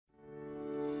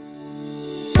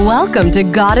Welcome to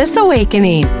Goddess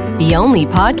Awakening, the only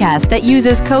podcast that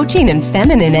uses coaching and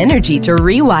feminine energy to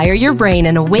rewire your brain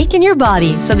and awaken your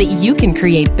body so that you can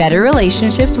create better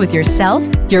relationships with yourself,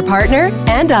 your partner,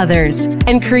 and others,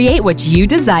 and create what you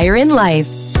desire in life.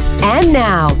 And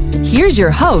now, here's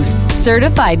your host,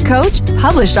 certified coach,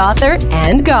 published author,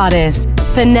 and goddess,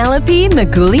 Penelope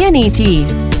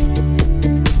Magulianiti.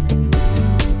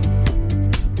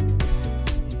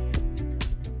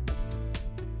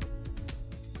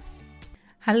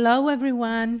 Hello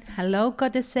everyone, hello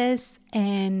goddesses,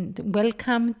 and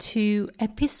welcome to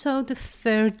episode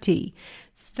 30.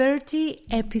 30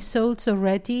 episodes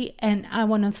already, and I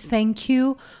want to thank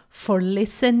you for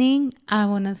listening. I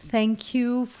want to thank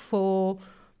you for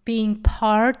being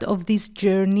part of this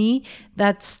journey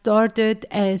that started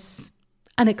as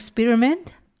an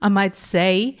experiment, I might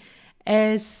say,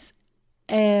 as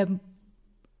a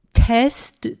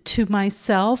test to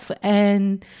myself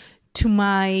and to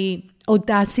my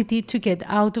audacity to get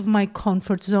out of my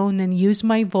comfort zone and use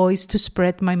my voice to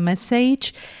spread my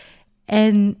message.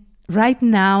 And right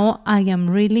now, I am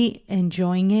really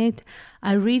enjoying it.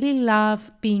 I really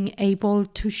love being able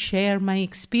to share my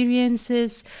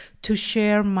experiences, to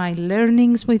share my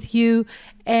learnings with you,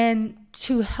 and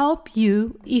to help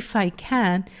you, if I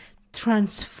can,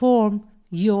 transform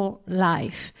your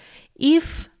life.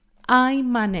 If I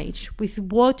manage with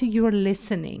what you're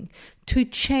listening to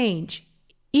change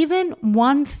even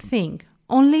one thing,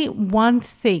 only one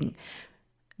thing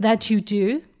that you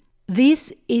do,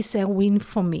 this is a win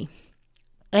for me.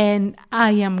 And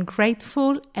I am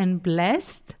grateful and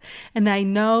blessed. And I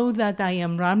know that I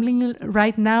am rambling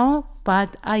right now,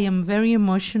 but I am very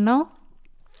emotional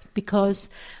because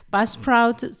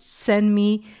Buzzsprout sent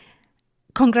me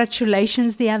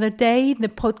congratulations the other day. The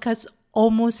podcast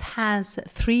almost has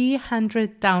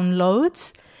 300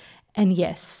 downloads. And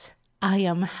yes, I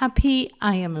am happy,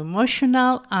 I am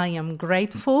emotional, I am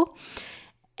grateful.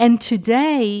 And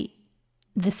today,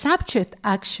 the subject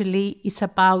actually is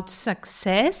about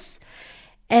success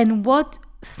and what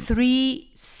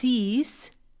 3 C's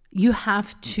you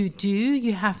have to do,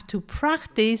 you have to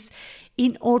practice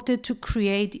in order to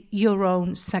create your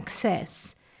own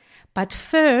success. But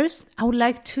first, I would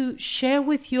like to share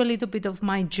with you a little bit of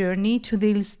my journey to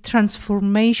this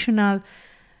transformational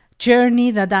journey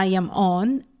that I am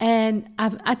on. And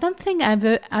I don't think I've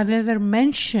ever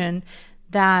mentioned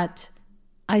that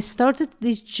I started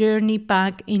this journey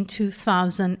back in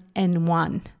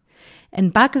 2001.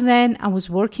 And back then I was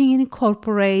working in a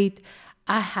corporate.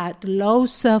 I had low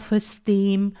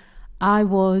self-esteem. I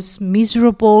was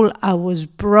miserable. I was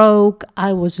broke.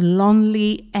 I was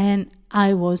lonely. And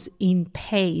I was in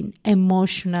pain,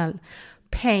 emotional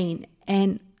pain.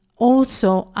 And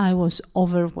also I was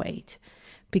overweight,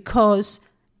 because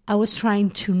I was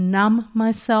trying to numb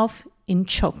myself in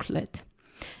chocolate.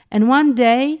 And one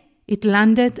day, it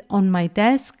landed on my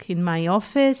desk in my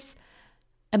office,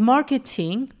 a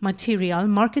marketing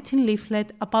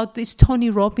leaflet about this Tony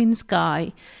Robbins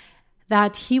guy,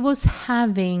 that he was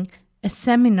having a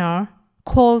seminar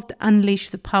called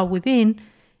Unleash the Power Within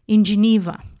in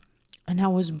Geneva. And I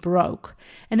was broke.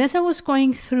 And as I was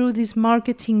going through this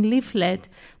marketing leaflet,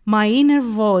 my inner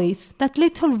voice, that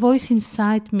little voice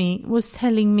inside me, was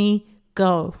telling me,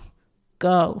 go,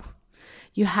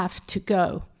 you have to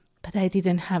go. But I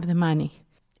didn't have the money.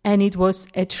 And it was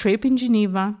a trip in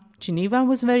Geneva. Geneva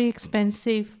was very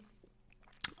expensive,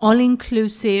 all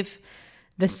inclusive,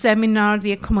 the seminar,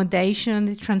 the accommodation,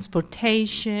 the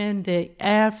transportation, the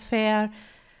airfare.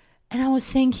 And I was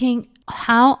thinking,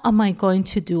 how am I going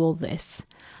to do all this?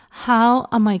 How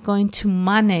am I going to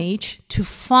manage to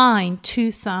find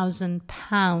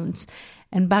 £2,000?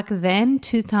 And back then,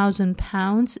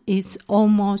 £2,000 is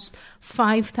almost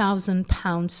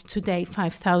 £5,000 today,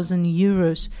 5,000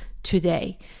 euros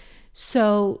today.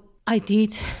 So I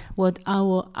did what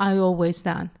I always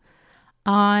done.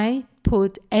 I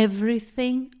put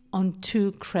everything on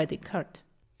 2 credit cards.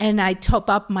 And I top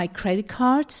up my credit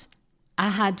cards. I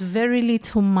had very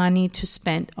little money to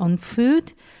spend on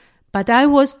food, but I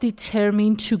was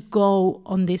determined to go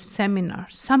on this seminar.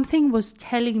 Something was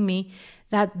telling me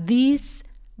that this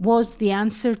was the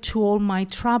answer to all my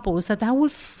troubles, that I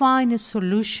would find a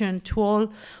solution to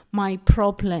all my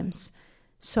problems.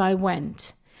 So I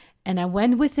went, and I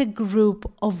went with a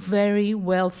group of very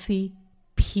wealthy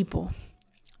people,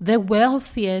 the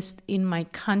wealthiest in my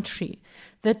country.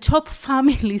 The top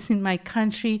families in my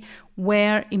country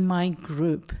were in my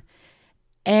group.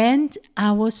 And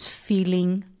I was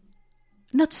feeling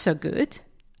not so good,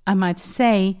 I might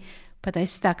say, but I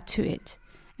stuck to it.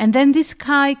 And then this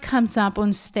guy comes up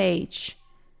on stage,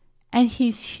 and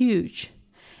he's huge.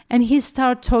 And he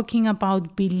started talking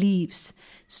about beliefs,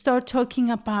 start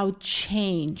talking about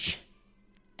change.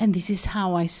 And this is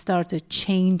how I started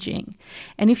changing.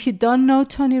 And if you don't know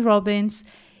Tony Robbins,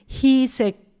 he's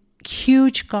a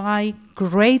huge guy,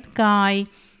 great guy,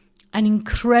 an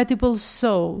incredible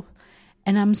soul.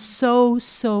 And I'm so,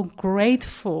 so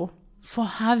grateful for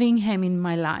having him in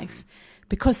my life,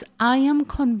 because I am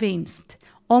convinced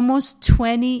almost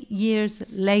 20 years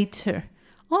later,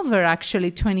 over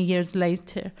actually 20 years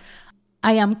later,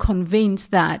 I am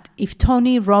convinced that if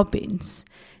Tony Robbins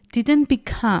didn't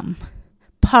become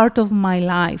part of my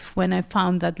life when I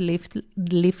found that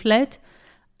leaflet,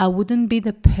 I wouldn't be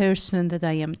the person that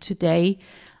I am today.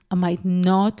 I might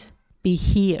not be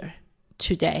here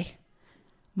today.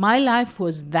 My life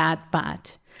was that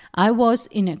bad. I was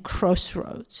in a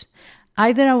crossroads.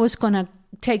 Either I was going to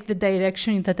take the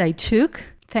direction that I took,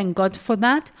 thank God for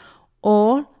that,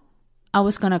 or I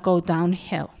was going to go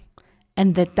downhill.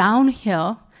 And the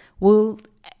downhill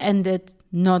ended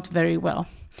not very well.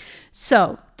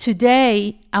 So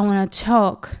today I want to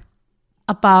talk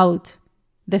about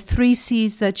the 3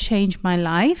 C's that changed my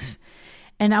life.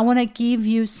 And I want to give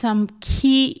you some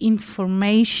key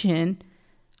information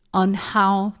on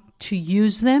how to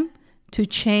use them to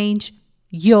change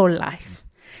your life.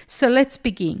 So let's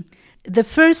begin. The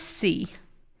first C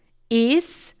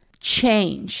is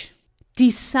change.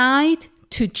 Decide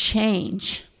to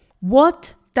change.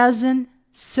 What doesn't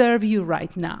serve you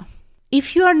right now?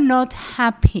 If you are not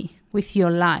happy with your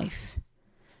life,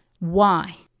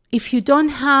 why? If you don't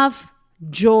have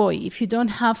joy, if you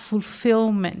don't have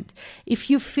fulfillment, if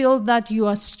you feel that you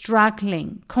are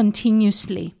struggling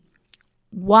continuously,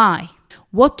 why?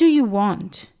 What do you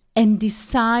want? And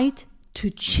decide to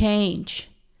change.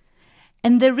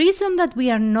 And the reason that we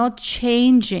are not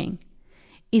changing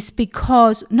is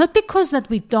not because that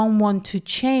we don't want to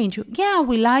change. Yeah,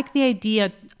 we like the idea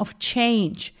of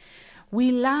change.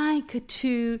 We like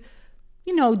to,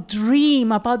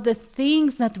 dream about the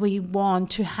things that we want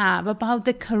to have, about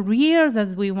the career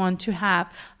that we want to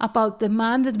have, about the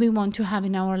man that we want to have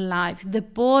in our life, the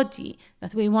body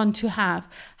that we want to have,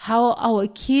 how our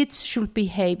kids should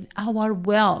behave, our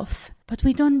wealth. But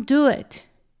we don't do it.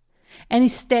 And it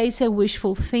stays a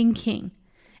wishful thinking.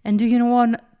 And do you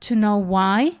want to know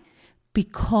why?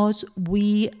 Because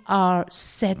we are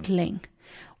settling.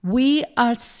 We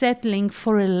are settling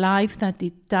for a life that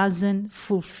it doesn't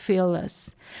fulfill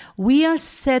us. We are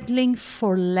settling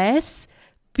for less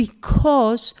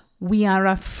because we are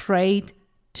afraid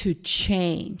to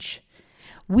change.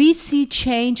 We see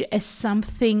change as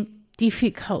something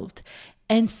difficult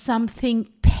and something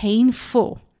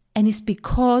painful. And it's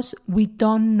because we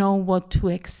don't know what to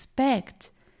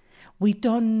expect. We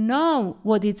don't know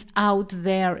what is out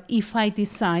there if I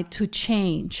decide to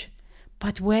change.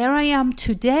 But where I am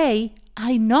today,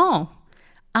 I know.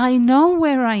 I know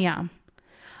where I am.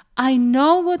 I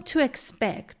know what to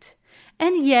expect.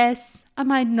 And yes, I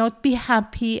might not be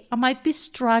happy. I might be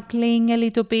struggling a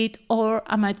little bit, or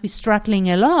I might be struggling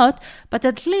a lot, but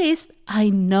at least I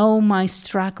know my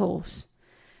struggles.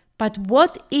 But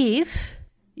what if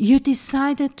you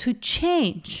decided to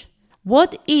change?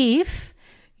 What if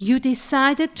you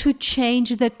decided to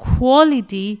change the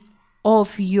quality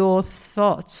of your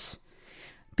thoughts?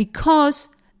 Because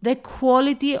the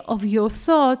quality of your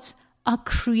thoughts are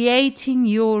creating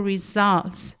your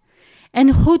results.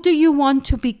 And who do you want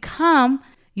to become?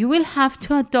 You will have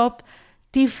to adopt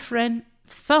different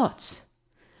thoughts.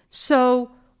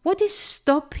 So, what is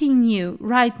stopping you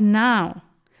right now?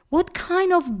 What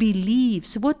kind of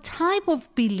beliefs, what type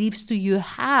of beliefs do you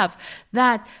have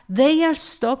that they are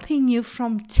stopping you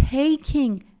from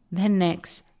taking the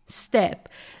next step?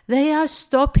 They are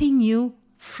stopping you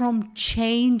from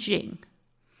changing.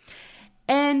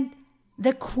 And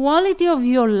the quality of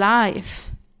your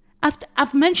life,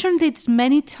 I've mentioned it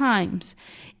many times,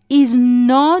 is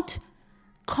not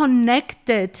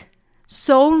connected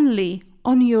solely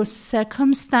on your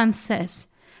circumstances,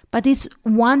 but it's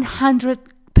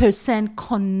 100%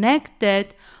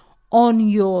 connected on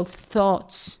your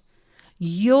thoughts.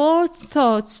 Your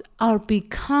thoughts are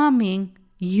becoming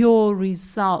your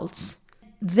results.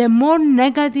 The more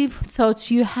negative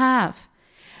thoughts you have,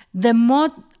 the more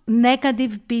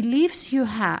negative beliefs you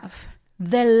have,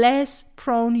 the less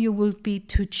prone you will be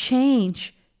to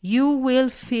change. You will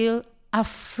feel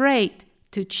afraid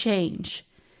to change.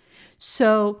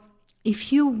 So,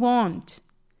 if you want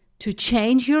to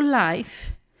change your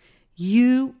life,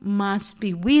 you must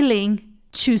be willing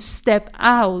to step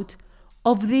out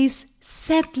of this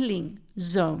settling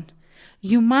zone.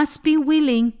 You must be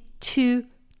willing to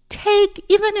take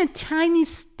even a tiny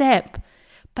step,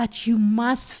 but you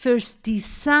must first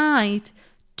decide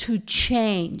to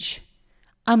change.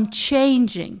 I'm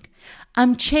changing.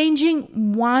 I'm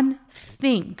changing one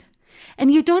thing.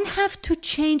 And you don't have to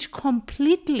change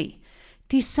completely.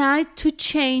 Decide to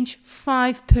change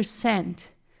 5%.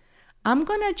 I'm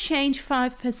going to change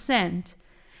 5%.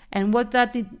 And what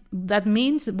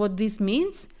what this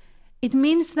means, it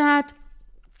means that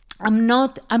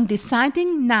I'm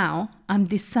deciding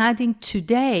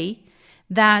today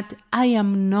that I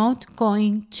am not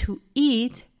going to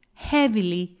eat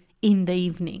heavily in the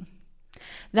evening.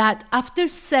 That after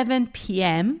 7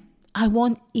 p.m., I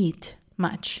won't eat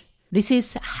much. This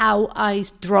is how I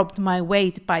dropped my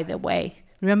weight, by the way.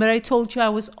 Remember I told you I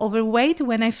was overweight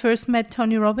when I first met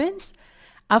Tony Robbins?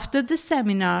 After the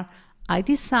seminar, I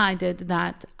decided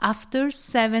that after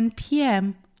 7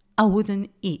 p.m., I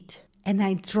wouldn't eat. And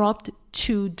I dropped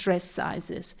 2 dress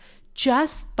sizes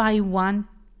just by one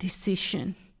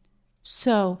decision.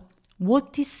 So,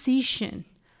 what decision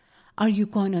are you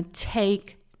going to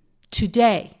take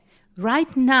today,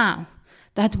 right now,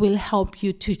 that will help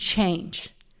you to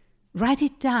change? Write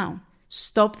it down.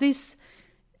 Stop this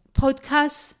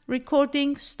podcast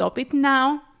recording, stop it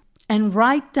now, and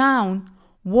write down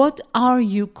what are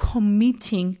you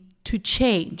committing to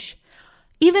change.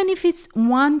 Even if it's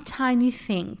one tiny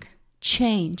thing,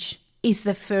 change is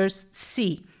the first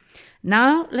C.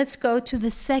 Now let's go to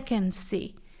the second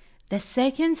C. The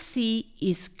second C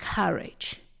is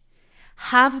courage.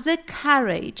 Have the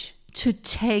courage to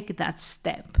take that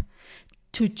step,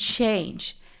 to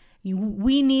change.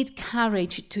 We need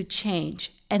courage to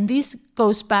change. And this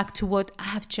goes back to what I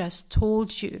have just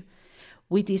told you.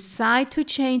 We decide to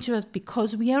change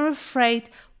because we are afraid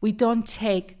we don't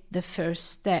take the first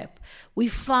step. We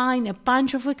find a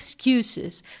bunch of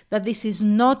excuses that this is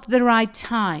not the right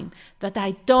time, that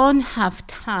I don't have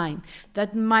time,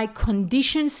 that my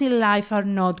conditions in life are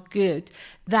not good,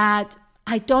 that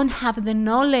I don't have the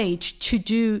knowledge to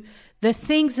do the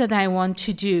things that I want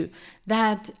to do,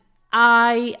 that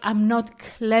I am not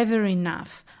clever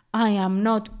enough, I am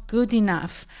not good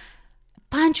enough.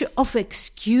 Bunch of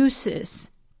excuses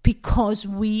because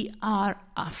we are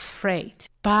afraid.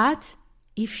 But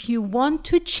if you want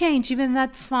to change even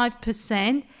that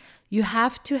 5%, you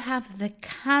have to have the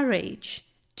courage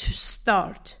to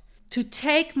start, to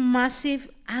take massive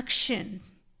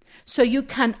actions, so you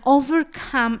can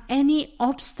overcome any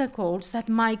obstacles that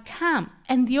might come.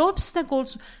 And the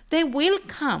obstacles, they will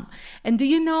come. And do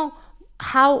you know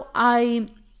how I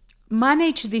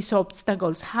manage these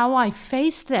obstacles, how I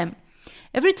face them?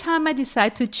 Every time I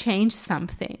decide to change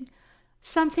something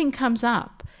comes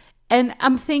up. And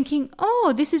I'm thinking,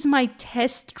 oh, this is my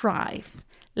test drive.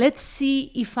 Let's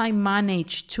see if I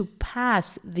manage to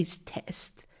pass this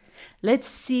test. Let's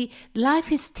see,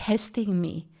 life is testing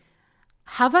me.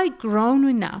 Have I grown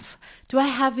enough? Do I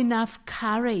have enough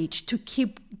courage to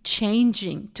keep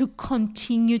changing, to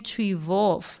continue to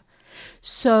evolve?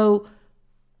 So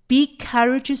be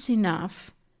courageous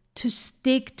enough to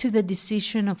stick to the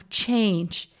decision of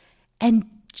change and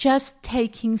just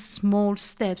taking small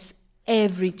steps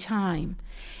every time.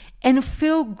 And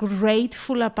feel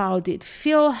grateful about it.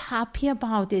 Feel happy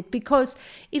about it. Because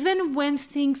even when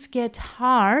things get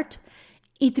hard,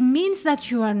 it means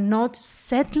that you are not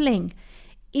settling.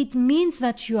 It means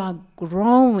that you are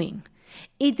growing.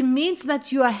 It means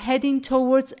that you are heading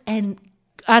towards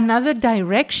another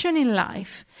direction in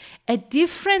life, a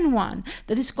different one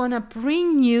that is going to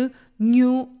bring you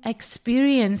new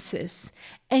experiences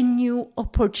and new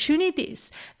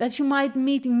opportunities, that you might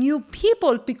meet new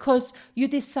people because you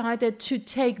decided to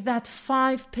take that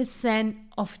 5%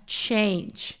 of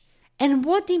change. And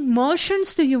what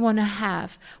emotions do you want to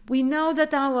have? We know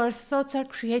that our thoughts are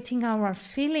creating our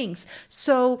feelings.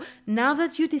 So now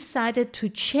that you decided to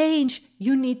change,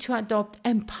 you need to adopt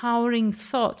empowering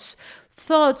thoughts.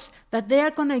 Thoughts that they are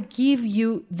going to give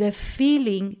you the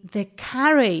feeling, the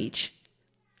courage.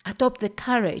 Adopt the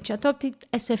courage. Adopt it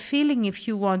as a feeling if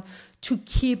you want to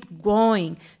keep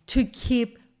going, to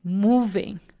keep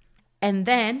moving. And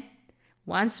then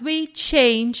once we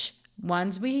change,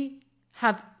 once we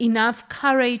have enough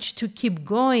courage to keep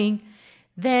going,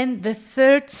 then the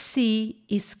third C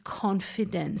is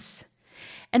confidence.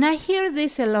 And I hear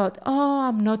this a lot. Oh,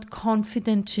 I'm not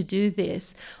confident to do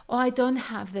this. Oh, I don't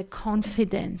have the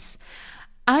confidence.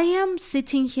 I am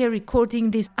sitting here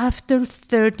recording this after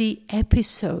 30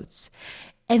 episodes.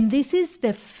 And this is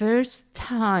the first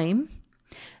time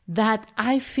that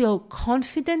I feel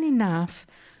confident enough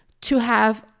to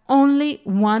have only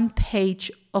one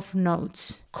page of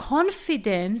notes.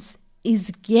 Confidence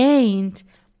is gained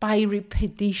by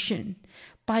repetition,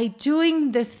 by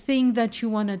doing the thing that you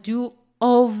want to do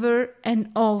over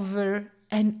and over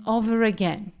and over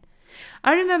again.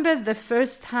 I remember the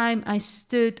first time I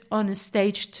stood on a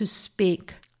stage to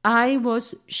speak, I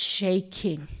was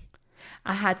shaking.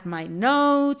 I had my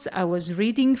notes, I was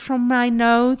reading from my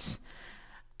notes.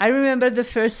 I remember the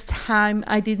first time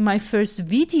I did my first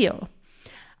video.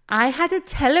 I had a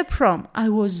teleprompt. I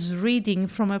was reading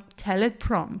from a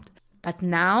teleprompt. But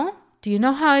now, do you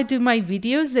know how I do my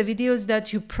videos? The videos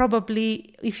that you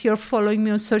probably, if you're following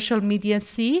me on social media,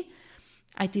 see?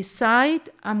 I decide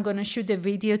I'm going to shoot a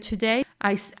video today.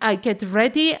 I get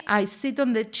ready, I sit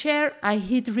on the chair, I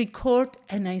hit record,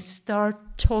 and I start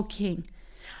talking.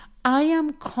 I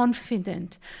am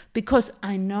confident because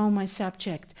I know my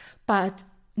subject, but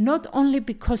not only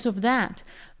because of that,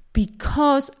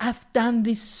 because I've done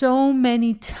this so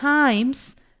many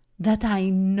times that I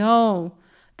know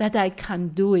that I can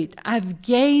do it. I've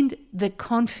gained the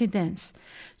confidence.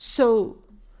 So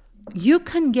you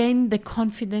can gain the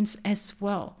confidence as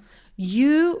well.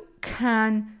 You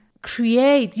can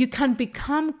create, you can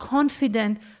become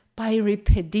confident by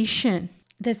repetition.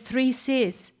 The 3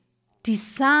 C's.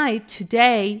 Decide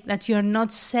today that you're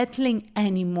not settling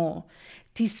anymore.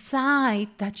 Decide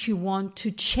that you want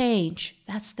to change.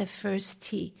 That's the first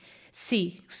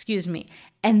C.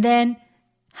 And then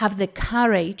have the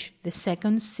courage, the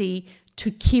second C,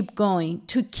 to keep going,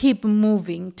 to keep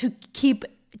moving, to keep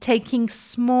taking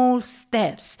small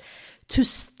steps, to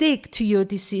stick to your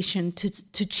decision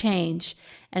to change.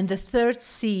 And the third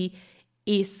C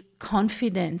is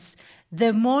confidence.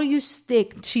 The more you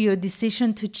stick to your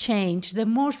decision to change, the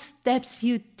more steps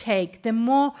you take, the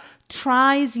more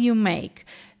tries you make,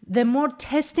 the more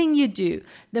testing you do,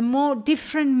 the more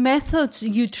different methods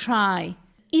you try.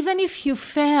 Even if you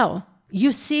fail,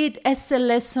 you see it as a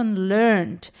lesson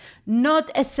learned,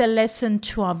 not as a lesson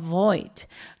to avoid,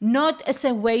 not as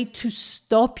a way to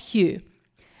stop you.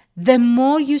 The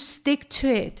more you stick to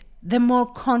it, the more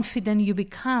confident you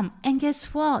become. And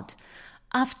guess what?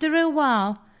 After a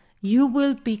while, you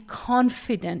will be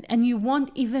confident and you won't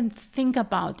even think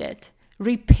about it.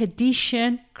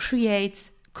 Repetition creates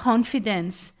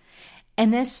confidence.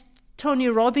 And as Tony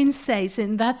Robbins says,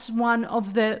 and that's one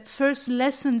of the first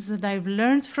lessons that I've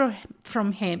learned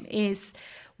from him, is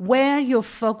where your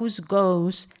focus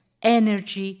goes,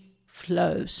 energy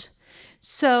flows.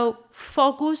 So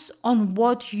focus on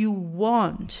what you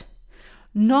want,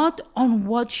 not on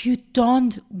what you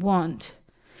don't want.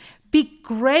 Be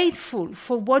grateful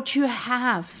for what you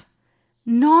have,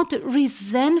 not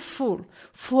resentful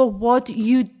for what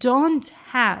you don't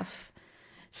have.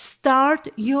 Start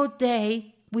your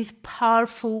day with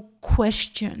powerful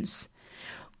questions.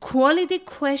 Quality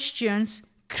questions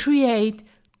create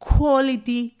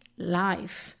quality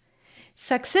life.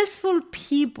 Successful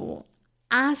people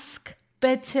ask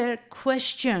better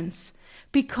questions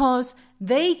because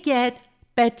they get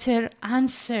better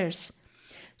answers.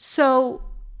 So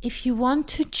if you want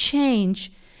to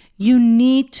change, you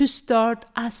need to start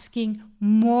asking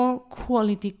more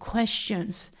quality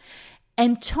questions.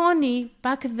 And Tony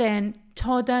back then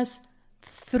taught us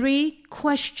 3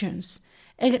 questions,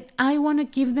 and I want to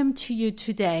give them to you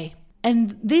today.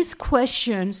 And these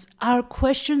questions are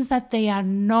questions that they are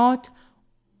not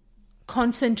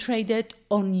concentrated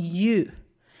on you.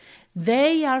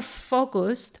 They are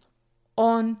focused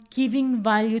on giving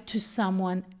value to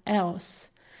someone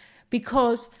else.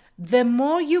 Because the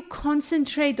more you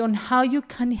concentrate on how you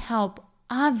can help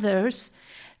others,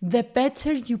 the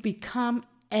better you become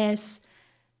as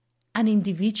an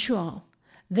individual,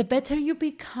 the better you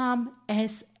become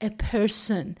as a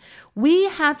person. We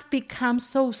have become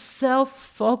so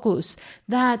self-focused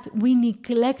that we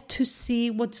neglect to see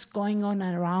what's going on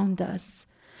around us.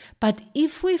 But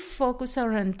if we focus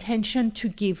our attention to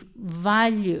give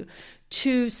value,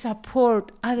 to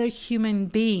support other human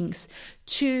beings,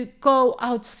 to go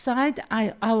outside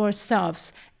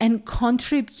ourselves and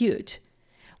contribute,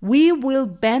 we will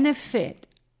benefit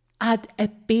at a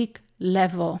big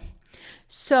level.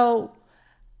 So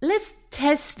let's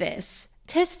test this.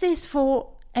 Test this for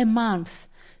a month.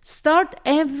 Start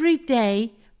every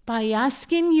day by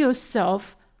asking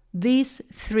yourself these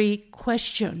 3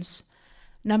 questions.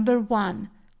 Number 1,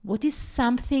 what is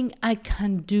something I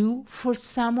can do for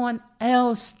someone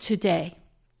else today?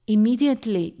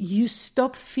 Immediately, you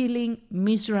stop feeling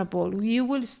miserable. You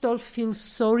will start feel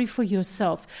sorry for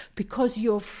yourself because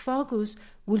your focus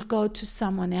will go to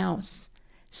someone else.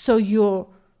 So your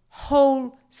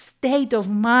whole state of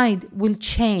mind will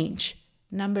change.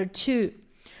 Number 2,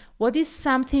 what is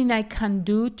something I can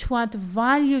do to add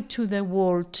value to the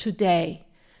world today?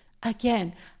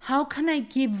 Again, how can I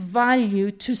give value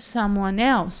to someone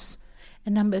else?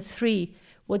 And number 3,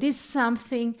 what is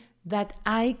something that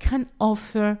I can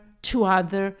offer to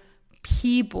other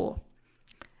people?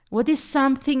 What is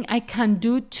something I can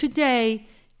do today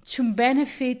to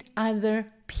benefit other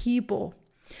people?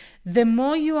 The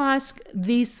more you ask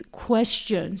these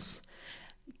questions,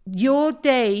 your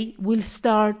day will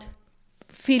start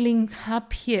feeling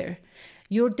happier.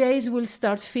 Your days will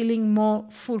start feeling more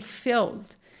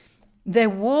fulfilled. The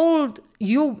world,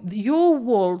 your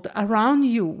world around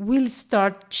you will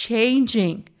start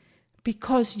changing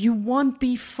because you won't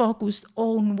be focused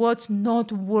on what's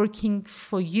not working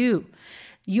for you.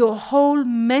 Your whole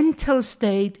mental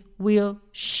state will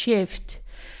shift.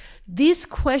 These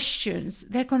questions,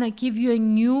 they're going to give you a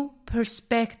new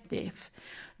perspective,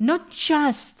 not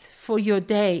just for your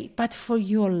day, but for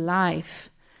your life.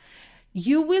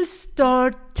 You will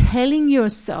start telling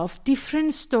yourself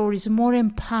different stories, more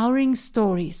empowering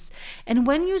stories. And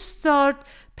when you start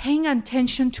paying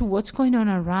attention to what's going on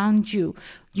around you,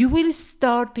 you will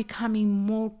start becoming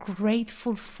more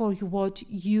grateful for what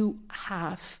you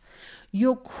have.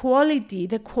 Your quality,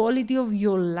 the quality of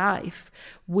your life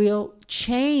will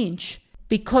change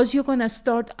because you're going to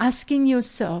start asking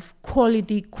yourself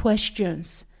quality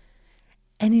questions.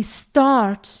 And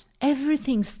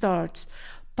everything starts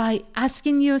by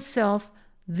asking yourself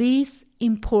these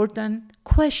important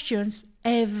questions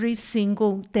every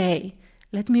single day.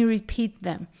 Let me repeat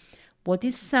them. What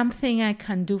is something I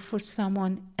can do for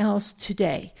someone else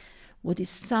today? What is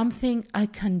something I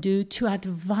can do to add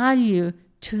value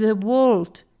to the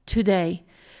world today?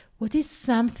 What is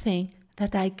something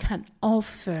that I can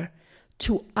offer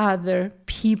to other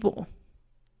people?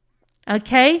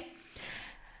 Okay?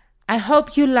 I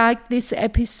hope you liked this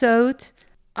episode.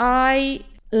 I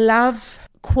love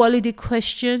quality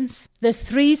questions. The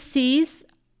 3 C's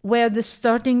were the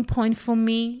starting point for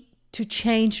me to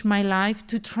change my life,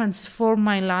 to transform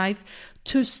my life,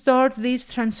 to start this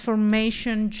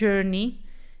transformation journey.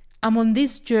 I'm on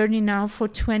this journey now for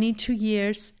 22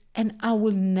 years and I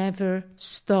will never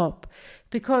stop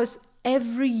because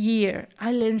every year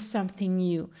I learn something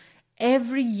new.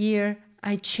 Every year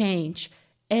I change.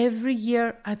 Every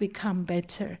year I become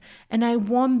better. And I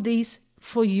want this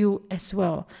for you as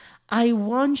well. I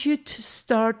want you to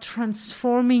start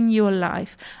transforming your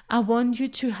life. I want you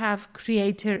to have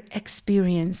greater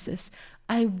experiences.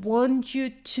 I want you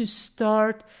to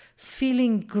start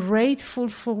feeling grateful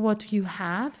for what you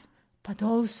have, but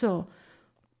also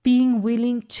being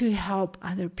willing to help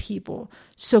other people.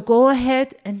 So go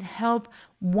ahead and help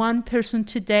one person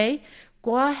today.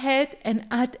 Go ahead and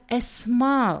add a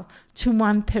smile to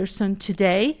one person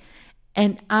today.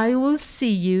 And I will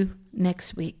see you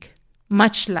next week.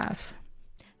 Much love.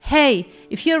 Hey,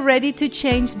 if you're ready to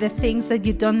change the things that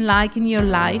you don't like in your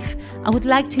life, I would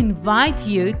like to invite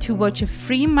you to watch a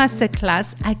free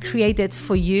masterclass I created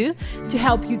for you to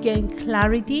help you gain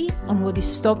clarity on what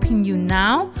is stopping you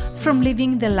now from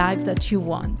living the life that you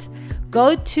want.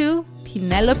 Go to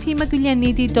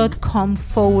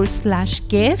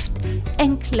penelopemagulianidi.com/gift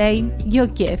and claim your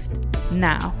gift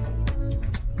now.